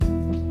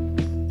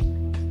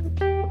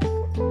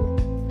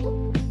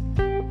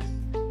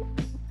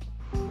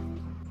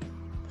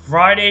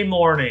Friday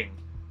morning.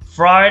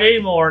 Friday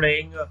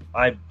morning,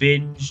 I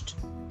binged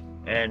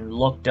and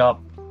looked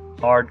up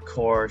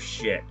hardcore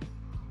shit.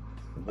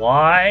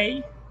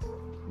 Why?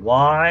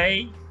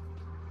 Why?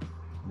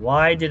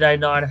 Why did I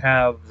not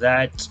have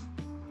that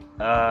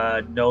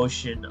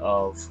notion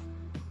of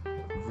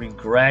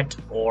regret,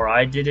 or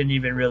I didn't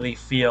even really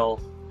feel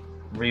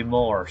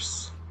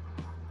remorse?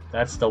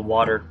 That's the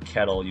water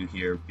kettle you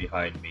hear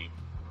behind me.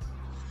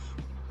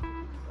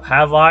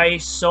 Have I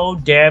so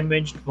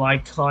damaged my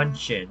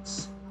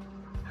conscience?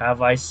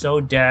 Have I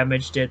so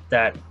damaged it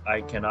that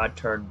I cannot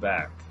turn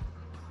back?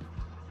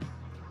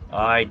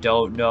 I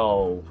don't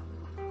know.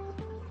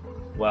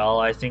 Well,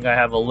 I think I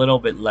have a little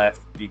bit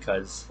left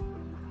because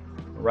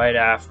right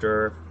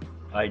after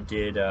I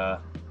did the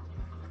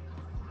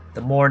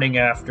morning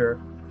after,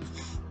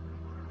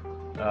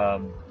 I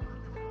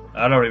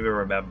don't even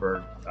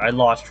remember. I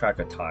lost track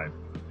of time.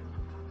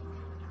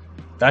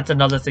 That's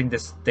another thing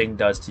this thing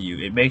does to you.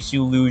 It makes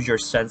you lose your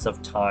sense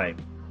of time.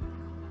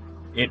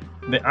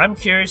 I'm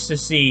curious to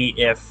see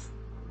if,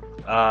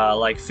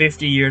 like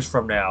 50 years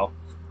from now,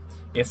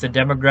 if the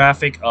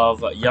demographic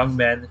of young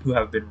men who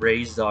have been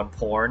raised on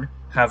porn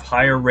have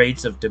higher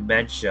rates of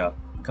dementia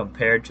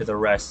compared to the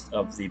rest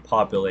of the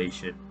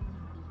population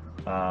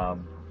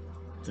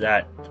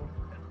that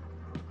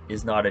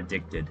is not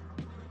addicted.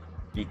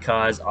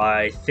 Because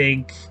I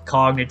think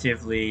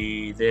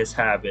cognitively this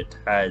habit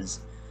has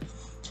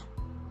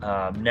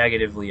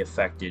negatively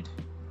affected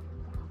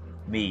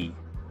me.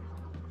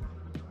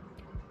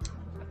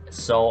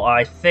 So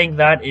I think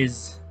that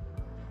is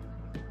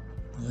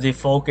the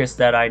focus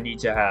that I need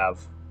to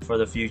have for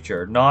the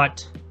future.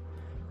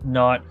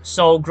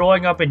 So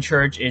growing up in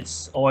church,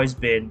 it's always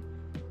been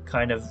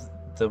kind of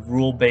the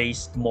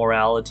rule-based,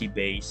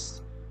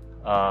 morality-based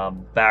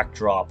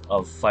backdrop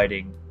of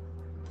fighting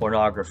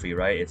pornography,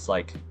 right? It's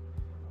like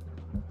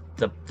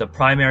the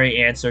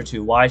primary answer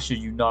to why should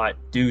you not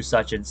do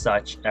such and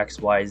such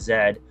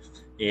XYZ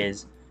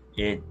is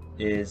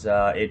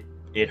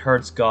it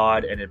hurts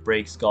God and it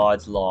breaks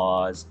God's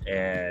laws,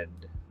 and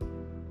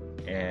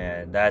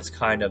that's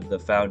kind of the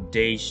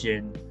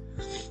foundation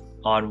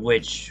on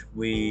which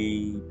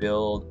we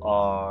build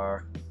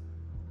our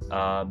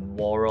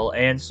moral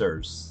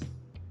answers.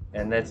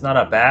 And that's not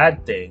a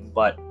bad thing,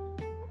 but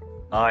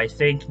I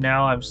think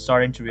now I'm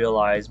starting to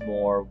realize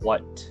more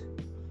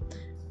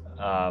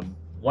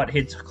what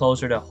hits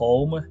closer to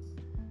home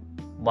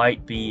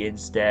might be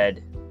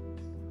instead,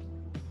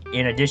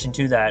 in addition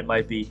to that,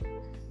 might be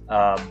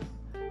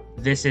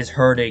this is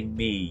hurting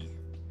me,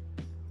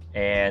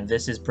 and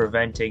this is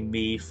preventing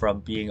me from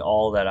being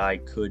all that I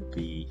could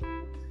be.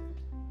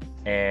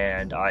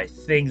 And I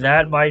think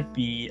that might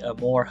be a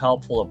more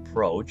helpful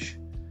approach,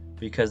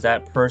 because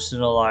that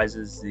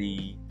personalizes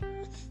the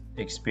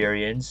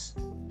experience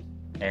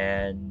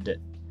and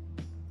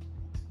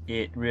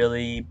it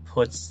really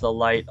puts the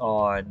light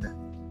on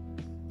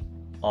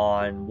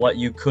what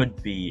you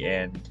could be.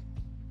 And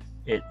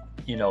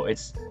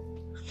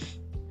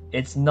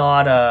it's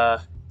not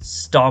a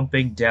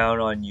stomping down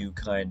on you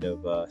kind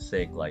of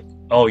thing, like,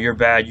 oh, you're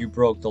bad, you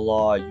broke the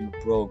law, you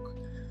broke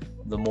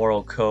the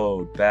moral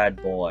code, bad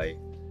boy.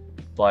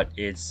 But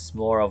it's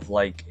more of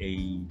like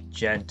a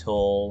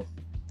gentle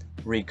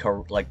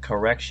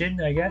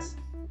correction, I guess.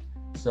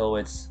 So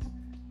it's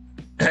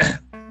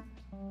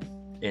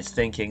it's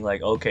thinking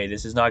like, okay,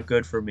 this is not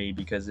good for me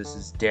because this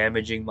is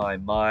damaging my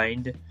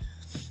mind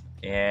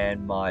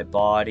and my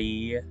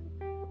body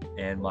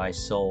and my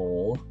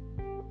soul.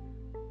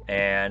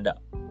 And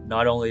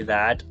not only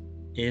that,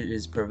 it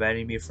is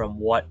preventing me from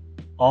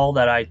all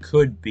that I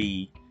could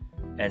be.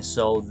 And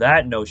so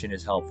that notion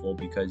is helpful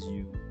because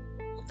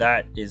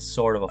that is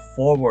sort of a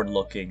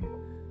forward-looking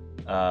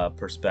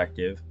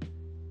perspective,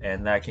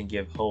 and that can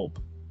give hope.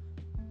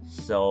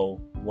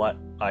 So what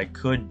I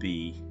could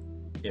be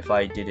if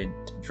I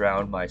didn't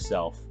drown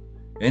myself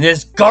in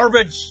this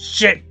garbage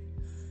shit.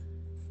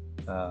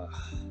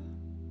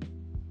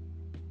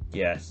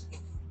 Yes.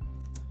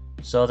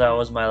 So that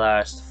was my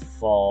last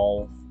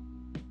fall.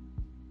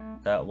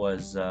 That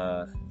was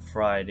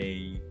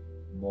Friday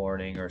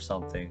morning or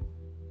something.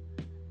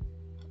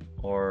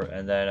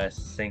 And then I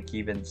think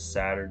even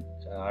Saturday,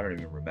 I don't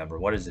even remember.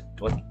 What is it?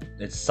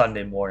 It's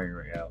Sunday morning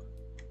right now.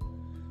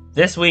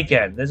 This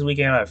weekend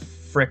I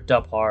fricked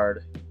up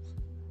hard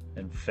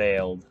and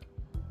failed.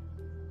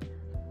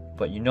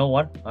 But you know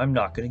what? I'm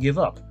not going to give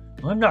up.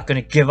 I'm not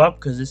going to give up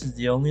because this is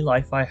the only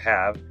life I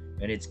have,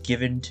 and it's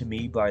given to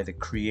me by the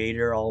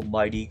Creator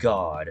Almighty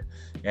God.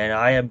 And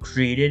I am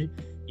created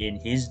in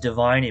His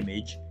divine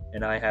image,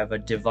 and I have a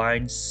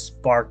divine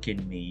spark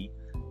in me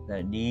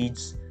that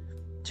needs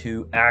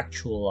to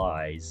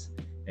actualize.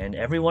 And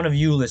every one of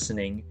you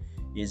listening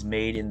is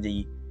made in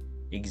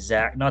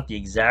not the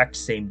exact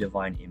same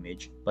divine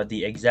image, but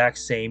the exact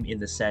same in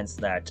the sense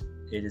that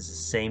it is the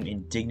same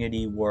in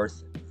dignity,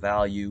 worth,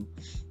 value,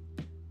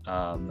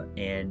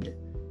 and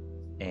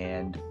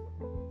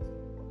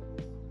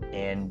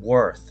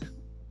worth.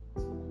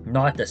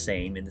 Not the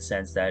same in the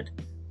sense that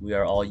we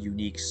are all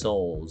unique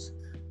souls.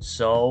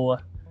 So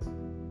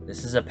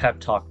This is a pep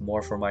talk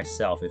more for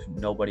myself if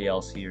nobody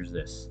else hears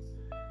this.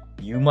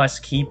 You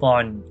must keep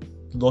on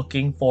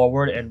looking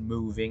forward and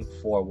moving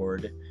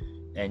forward,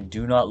 and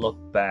do not look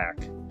back.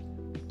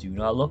 Do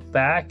not look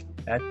back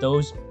at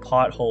those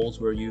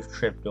potholes where you've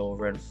tripped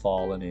over and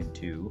fallen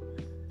into,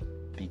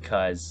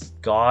 because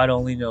God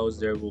only knows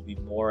there will be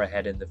more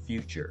ahead in the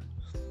future.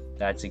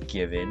 That's a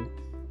given.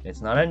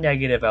 It's not a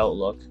negative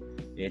outlook,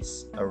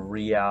 it's a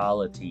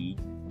reality,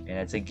 and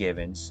it's a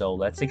given. So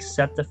let's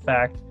accept the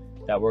fact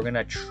that we're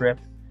gonna trip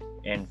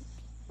and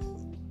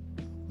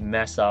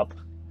mess up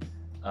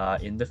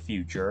in the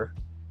future,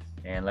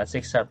 and let's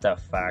accept that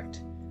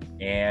fact,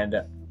 and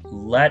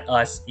let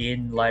us,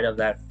 in light of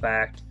that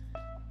fact,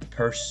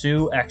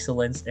 pursue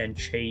excellence and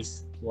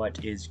chase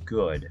what is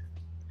good,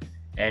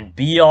 and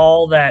be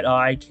all that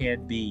I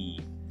can be.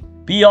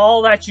 Be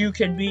all that you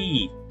can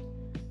be.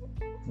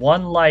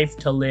 One life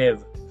to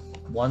live.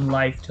 One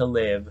life to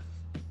live.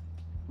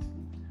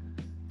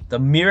 The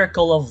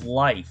miracle of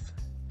life.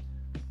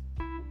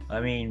 I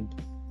mean,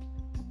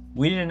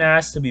 we didn't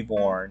ask to be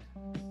born.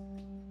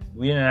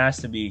 We didn't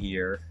ask to be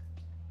here.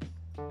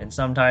 And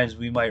sometimes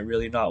we might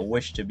really not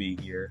wish to be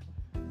here.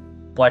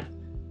 But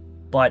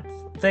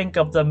think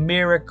of the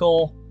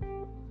miracle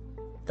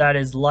that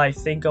is life.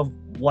 Think of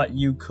what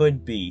you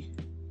could be.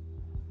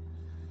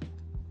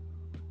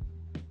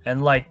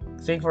 And like,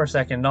 think for a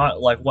second,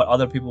 not like what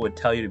other people would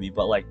tell you to be,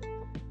 but like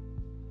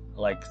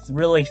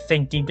really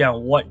think deep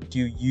down, what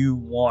do you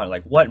want?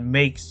 Like, what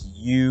makes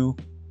you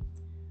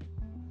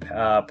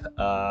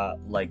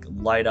like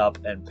light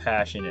up and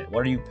passionate?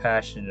 What are you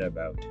passionate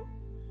about?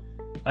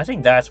 I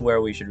think that's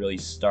where we should really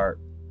start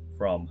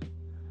from.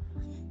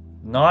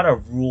 Not a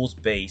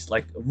rules-based.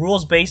 Like,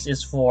 rules-based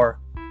is for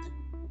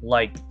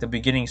like the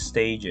beginning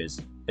stages.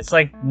 It's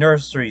like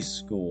nursery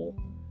school.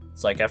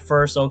 It's like, at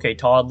first, okay,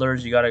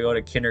 toddlers, you gotta go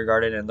to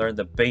kindergarten and learn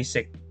the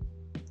basic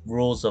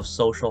rules of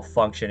social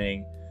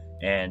functioning,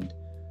 and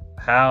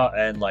how,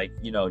 and like,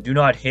 you know, do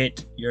not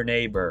hit your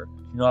neighbor,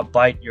 do not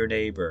bite your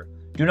neighbor,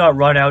 do not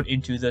run out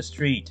into the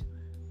street,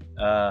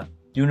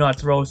 do not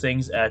throw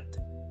things at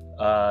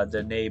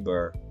the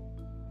neighbor,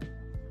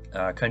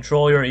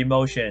 control your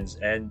emotions,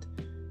 and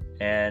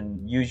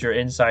use your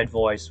inside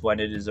voice when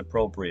it is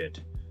appropriate.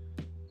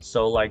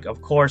 So like,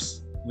 of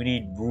course we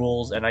need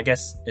rules, and I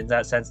guess in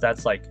that sense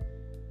that's like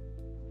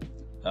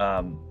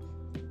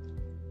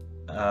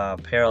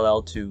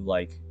parallel to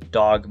like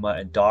dogma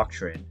and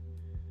doctrine.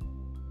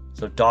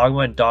 So dogma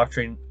and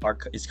doctrine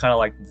is kind of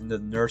like the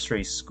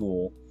nursery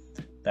school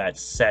that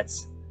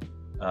sets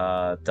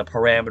the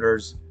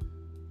parameters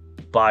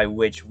by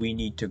which we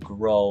need to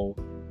grow,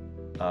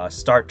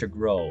 start to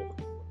grow.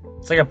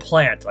 It's like a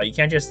plant. Like, you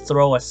can't just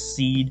throw a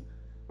seed,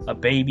 a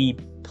baby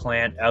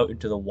plant, out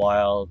into the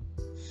wild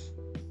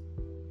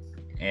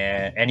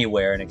and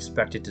anywhere and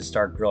expect it to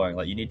start growing.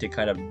 Like, you need to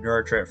kind of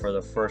nurture it for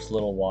the first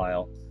little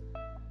while,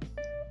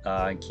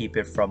 and keep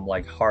it from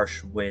like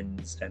harsh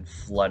winds and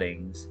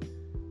floodings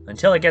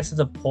until it gets to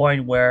the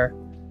point where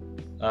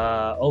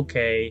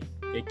okay,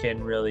 it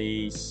can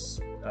really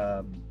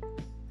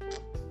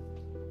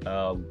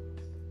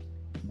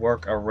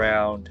work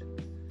around.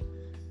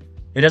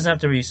 It doesn't have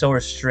to be so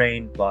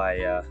restrained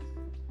by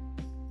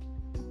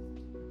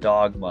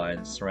dogma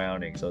and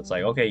surroundings. So it's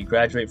like, okay, you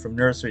graduate from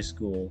nursery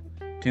school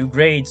to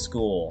grade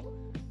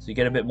school, so you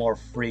get a bit more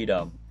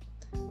freedom,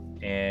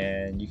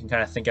 and you can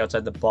kind of think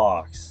outside the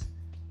box.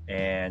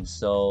 And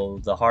so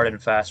the hard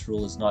and fast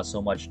rule is not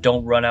so much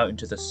don't run out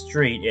into the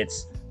street,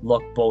 it's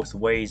look both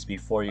ways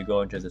before you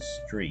go into the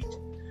street.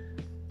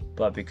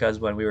 But because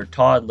when we were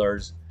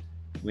toddlers,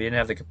 we didn't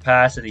have the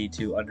capacity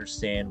to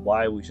understand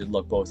why we should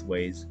look both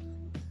ways,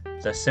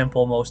 the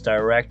simple, most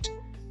direct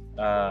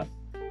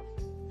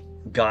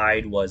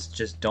guide was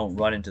just don't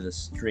run into the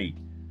street.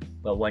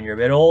 But when you're a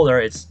bit older,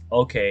 it's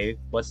okay,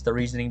 what's the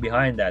reasoning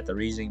behind that? The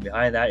reasoning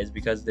behind that is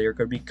because there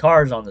could be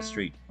cars on the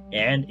street.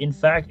 And in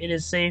fact, it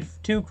is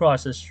safe to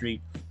cross the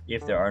street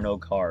if there are no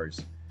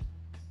cars.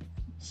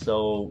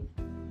 So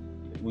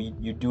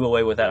you do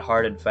away with that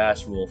hard and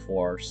fast rule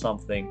for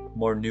something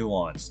more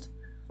nuanced.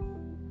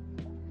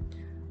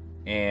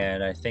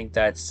 And I think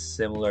that's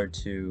similar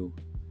to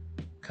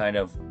kind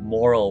of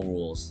moral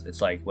rules. It's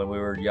like when we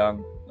were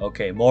young,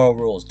 okay, moral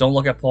rules. Don't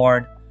look at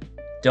porn.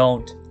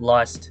 Don't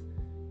lust.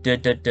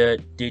 Don't do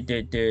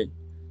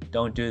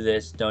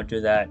this. Don't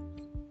do that.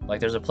 Like,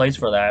 there's a place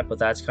for that, but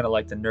that's kind of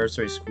like the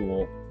nursery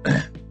school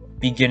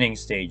beginning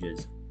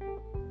stages.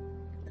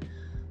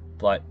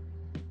 But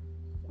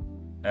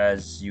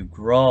as you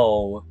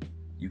grow,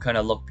 you kind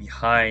of look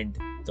behind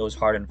those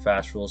hard and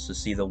fast rules to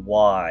see the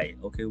why.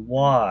 Okay,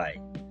 why?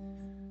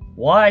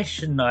 Why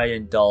shouldn't I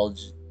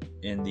indulge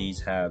in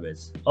these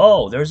habits?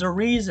 Oh, there's a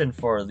reason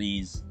for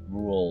these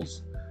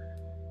rules.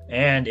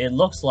 And it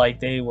looks like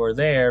they were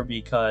there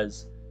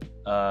because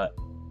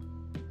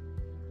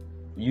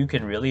you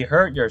can really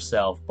hurt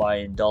yourself by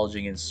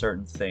indulging in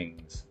certain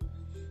things.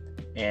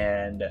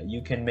 And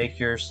you can make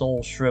your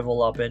soul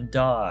shrivel up and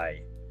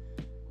die.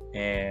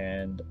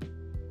 And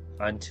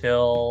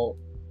until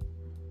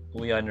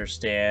we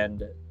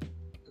understand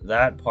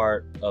that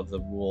part of the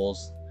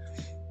rules,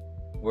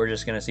 we're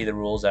just going to see the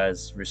rules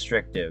as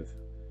restrictive,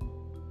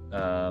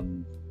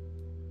 when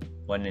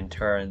in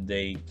turn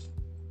they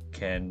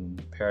can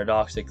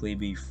paradoxically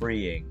be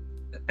freeing.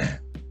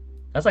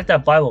 That's like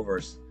that Bible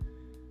verse.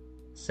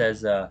 It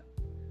says,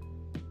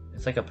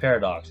 it's like a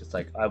paradox. It's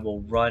like, I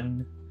will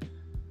run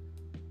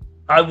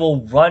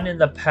in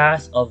the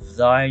path of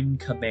thine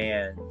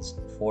commands,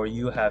 for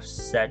you have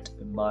set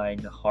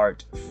mine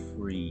heart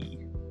free.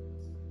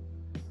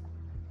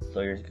 So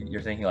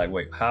you're thinking like,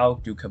 wait,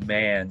 how do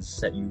commands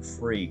set you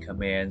free?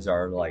 Commands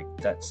are like,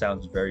 that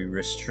sounds very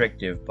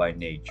restrictive by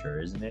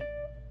nature, isn't it?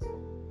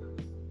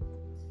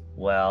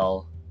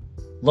 Well,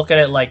 look at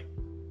it like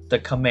the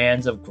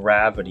commands of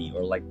gravity,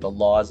 or like the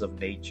laws of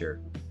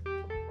nature.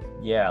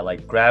 Yeah,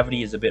 like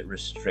gravity is a bit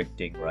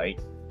restricting, right?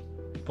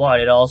 But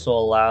it also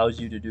allows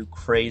you to do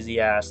crazy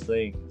ass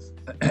things.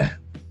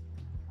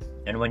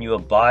 And when you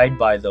abide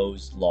by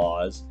those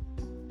laws,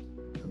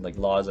 like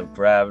laws of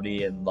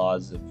gravity and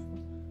laws of,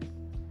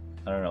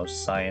 I don't know,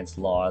 science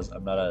laws.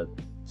 I'm not a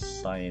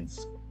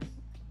science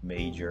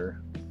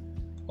major.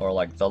 Or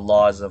like the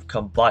laws of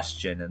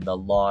combustion and the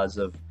laws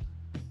of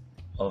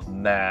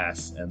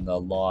mass and the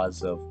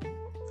laws of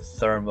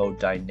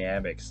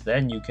thermodynamics.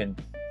 Then you can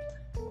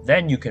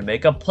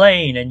make a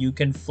plane, and you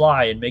can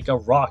fly and make a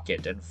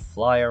rocket and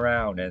fly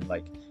around. And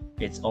like,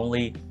 it's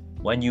only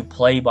when you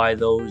play by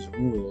those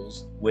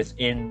rules,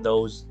 within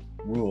those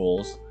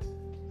rules,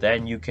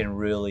 then you can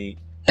really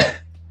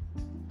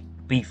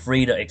be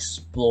free to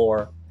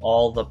explore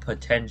all the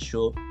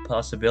potential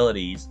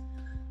possibilities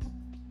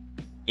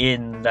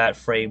in that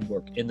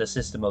framework, in the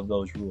system of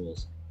those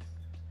rules.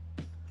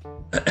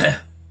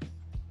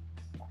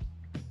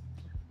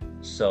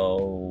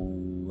 So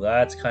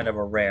that's kind of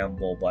a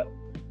ramble, but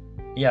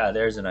yeah,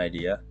 there's an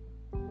idea.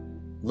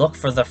 Look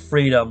for the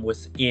freedom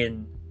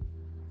within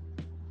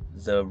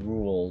the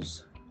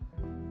rules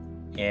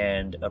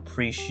and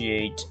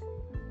appreciate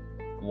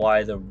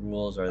why the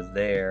rules are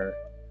there,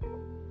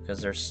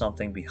 because there's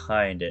something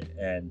behind it.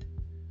 And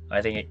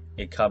I think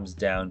it comes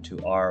down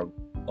to our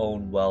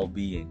own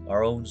well-being,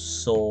 our own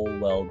soul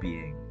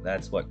well-being.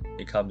 That's what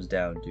it comes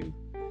down to,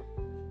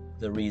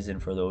 the reason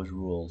for those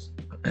rules.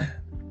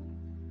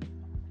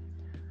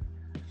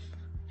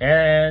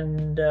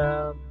 And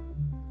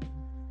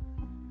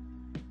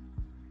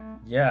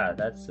yeah,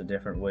 that's a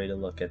different way to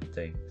look at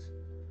things.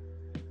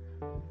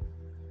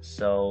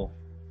 So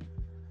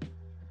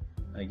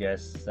I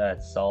guess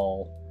that's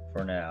all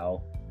for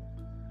now.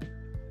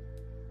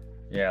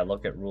 Yeah,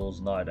 look at rules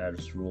not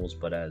as rules,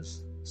 but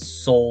as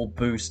soul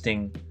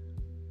boosting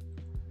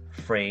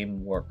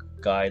framework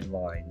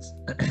guidelines.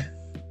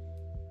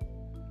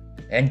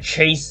 and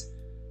chase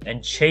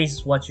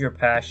what you're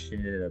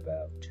passionate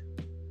about.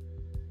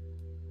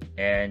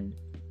 And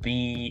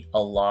be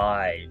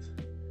alive.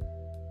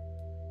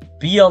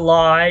 Be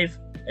alive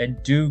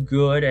and do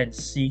good and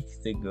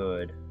seek the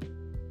good.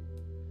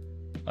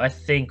 I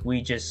think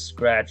we just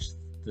scratched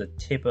the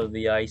tip of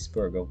the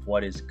iceberg of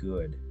what is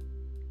good.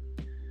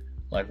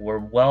 Like, we're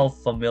well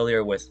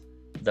familiar with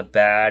the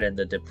bad and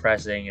the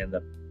depressing and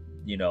the,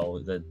 you know,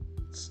 the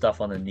stuff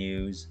on the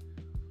news.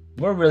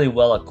 We're really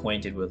well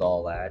acquainted with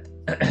all that.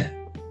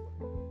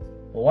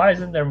 Well, why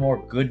isn't there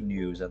more good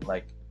news and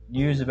like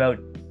news about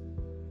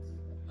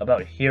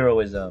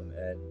heroism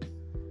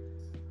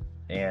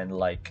and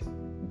like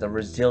the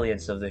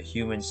resilience of the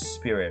human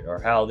spirit, or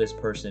how this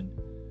person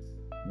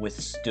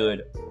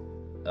withstood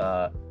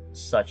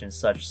such and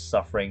such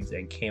sufferings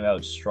and came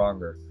out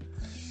stronger?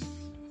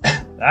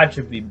 That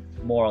should be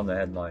more on the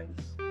headlines.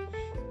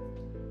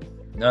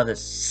 None of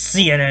this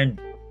CNN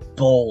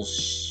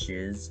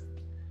bullshit.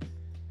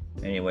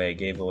 Anyway, I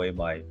gave away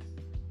my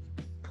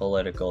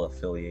political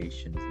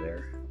affiliations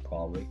there,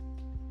 probably.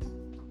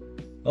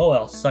 Oh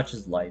well, such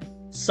is life.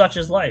 Such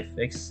is life.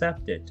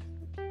 Accept it.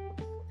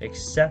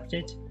 Accept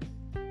it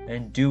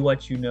and do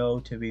what you know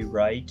to be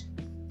right.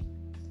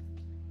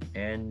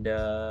 And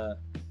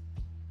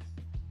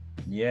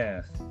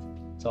yeah,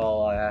 that's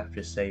all I have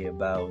to say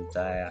about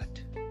that.